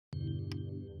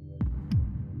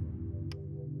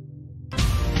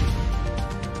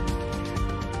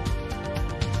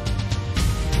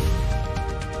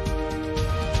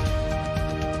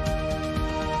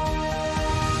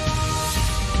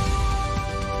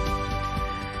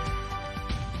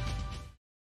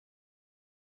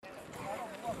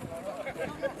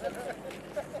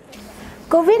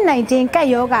COVID-19 ကပ်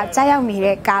ရောဂါကြားရောက်နေ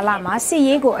တဲ့ကာလမှာစစ်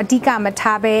ရေးကိုအဓိကမ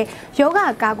ထားဘဲရောဂါ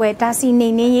ကာကွယ်တားဆီးနှိ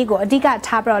မ်နင်းရေးကိုအဓိက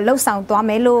ထားပြီးတော့လှုပ်ဆောင်သွား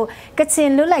မယ်လို့ကချင်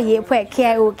လွတ်လပ်ရေးအဖွဲ့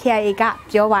KIO KIA က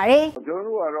ပြောပါတယ်။ကျွန်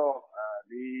တော်တို့ကတော့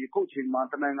ဒီခုချိန်မှာ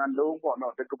တနိုင်ငံလုံးပေါ့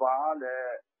နော်တကဘာလ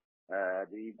ည်း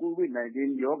ဒီ COVID-19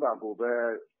 ရောဂါကိုပဲ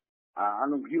အ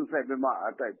လုံးကျဆိုင်ပြီးမှ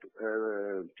အတိုက်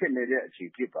ဖြစ်နေတဲ့အချိ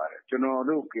န်ဖြစ်ပါတယ်။ကျွန်တော်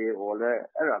တို့ KIO လည်း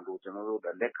အဲ့ဒါကိုကျွန်တော်တို့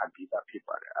လက်ခံပြီးသားဖြစ်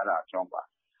ပါတယ်အဲ့ဒါအကြောင်းပါ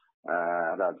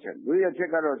အဲ့ဒါချက်လူရချက်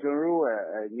ကတော့ကျွန်တော်တို့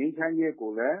ငင်းချမ်းရေး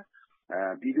ကိုလည်း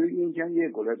ပြည်သူငင်းချမ်း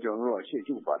ရေးကိုလည်းကျွန်တော်တို့အရှိ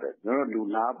စုပါတယ်ကျွန်တော်တို့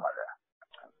လူနာပါတယ်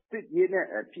စစ်ရေးနဲ့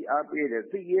ဖိအားပေးတယ်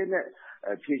စစ်ရေးနဲ့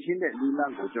ဖြည့်ရှင်းတဲ့လူနာ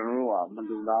ကိုကျွန်တော်တို့ကမ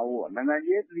လူနာဘူးနိုင်ငံ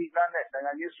ရေးလူနာနဲ့နိုင်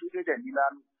ငံရေးစုတဲ့လူနာ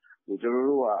ကိုကျွန်တော်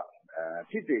တို့က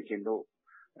ဖြစ်စေချင်လို့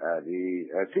ဒီ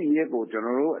စစ်ရေးကိုကျွန်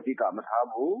တော်တို့အဓိကမထား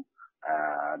ဘူး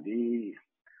ဒီ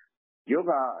ယော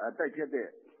ဂတိုက်ဖြတ်တဲ့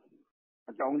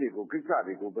အကြောင်းတွေကိုကိစ္စ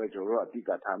တွေကိုပဲကျွန်တော်တို့အဓိက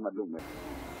ထားမှလုပ်မယ်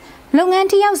လုပ်ငန်း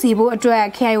ထိရောက်စီဖို့အတွက်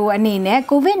KIO အနေနဲ့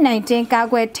COVID-19 ကာ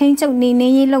ကွယ်ထိန်းချုပ်နှိမ်န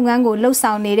င်းရေးလုပ်ငန်းကိုလှုပ်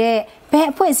ဆောင်နေတဲ့ဘယ်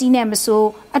အဖွဲ့အစည်းနဲ့မဆို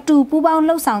အတူပူးပေါင်း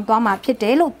လှုပ်ဆောင်သွားမှာဖြစ်တ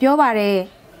ယ်လို့ပြောပါတယ်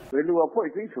ဘယ်လိုအဖွဲ့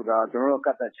အစည်းဆိုတာကျွန်တော်တို့က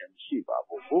တ်သက်ချင်ရှိပါ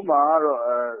ဘူးဥပမာတော့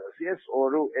CSO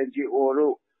တို့ NGO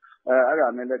တို့အဲ့ဒါ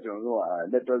နဲ့လည်းကျွန်တော်တို့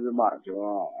လက်တွဲပြီးမှကျွန်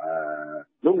တော်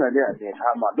လုပ်ငန်းတဲ့အနေ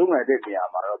ထားမှာလုပ်ငန်းတဲ့နေရာ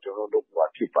မှာတော့ကျွန်တော်တို့လုပ်ဖို့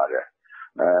ဖြစ်ပါတယ်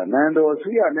နိုင်တော်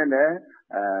ဆွေရနဲ့လည်း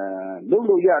လုပ်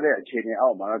လို့ရတဲ့အခြေအနေအော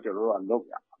က်မှာတော့ကျွန်တော်တို့က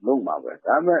လုပ်မှာပဲ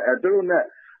ဒါပေမဲ့သူတို့နဲ့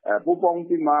ပူပေါင်း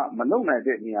ပြီးမှမလုပ်နိုင်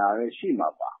တဲ့နေရာလည်းရှိမှာ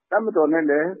ပါဒါမှမဟုတ်လ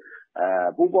ည်း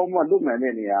ပူပေါင်းမှလုပ်နိုင်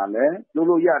တဲ့နေရာလည်းလုပ်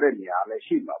လို့ရတဲ့နေရာလည်း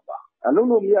ရှိမှာပါလုပ်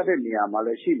လို့မရတဲ့နေရာမှာလ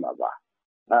ည်းရှိမှာပါ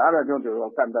အဲ့ဒါကြောင့်ကျွန်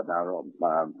တော်ကန့်တတ်တာတော့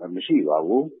မရှိပါ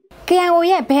ဘူး KIO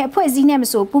ရဲ့ဘယ်အဖွဲ့အစည်းနဲ့မ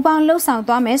ဆိုပူးပေါင်းလှုပ်ဆောင်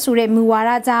သွားမယ်ဆိုတဲ့မူဝါ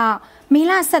ဒကြောင့်မေ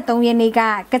လ23ရက်နေ့က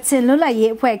ကချင်လွတ်လပ်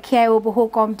ရေးအဖွဲ့ KIO ဗဟို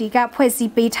ကော်မတီကဖွဲ့စ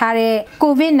ည်းပေးထားတဲ့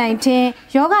COVID-19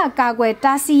 ရောဂါကာကွယ်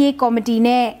တားဆီးရေးကော်မတီ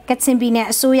နဲ့ကချင်ပြည်နယ်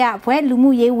အစိုးရအဖွဲ့လူ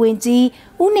မှုရေးဝန်ကြီး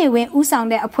ဦးနေဝင်းဦးဆောင်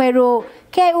တဲ့အဖွဲ့တို့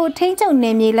KIO ထိန်းချုပ်န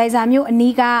ယ်မြေလိုက်စာမြို့အ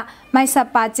နီးကမိုက်ဆပ်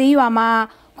ပါကျေးရွာမှာ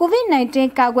COVID-19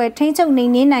 ကာကွယ်ထိန်းချုပ်နှိ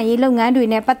မ်နင်းနိုင်ရေးလုပ်ငန်းတွေ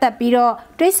နဲ့ပတ်သက်ပြီးတော့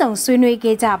တွဲဆုံဆွေးနွေး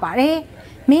ခဲ့ကြပါတယ်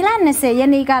။မေလ20ရ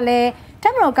က်နေ့ကလည်းတ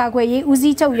ပ်မတော်ကာကွယ်ရေးဦး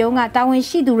စီးချုပ်ရုံးကတာဝန်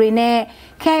ရှိသူတွေနဲ့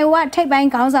KIO ကထိပ်ပိုင်း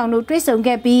ခေါင်းဆောင်တို့တွဲဆုံ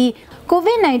ခဲ့ပြီး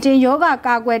COVID-19 ရောဂါ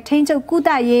ကာကွယ်ထိန်းချုပ်ကုသ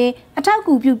ရေးအထောက်အ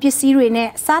ကူပြုပစ္စည်းတွေနဲ့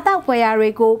စားတောက်ဖွယ်ရာတွေ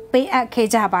ကိုပေးအပ်ခဲ့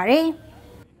ကြပါတယ်။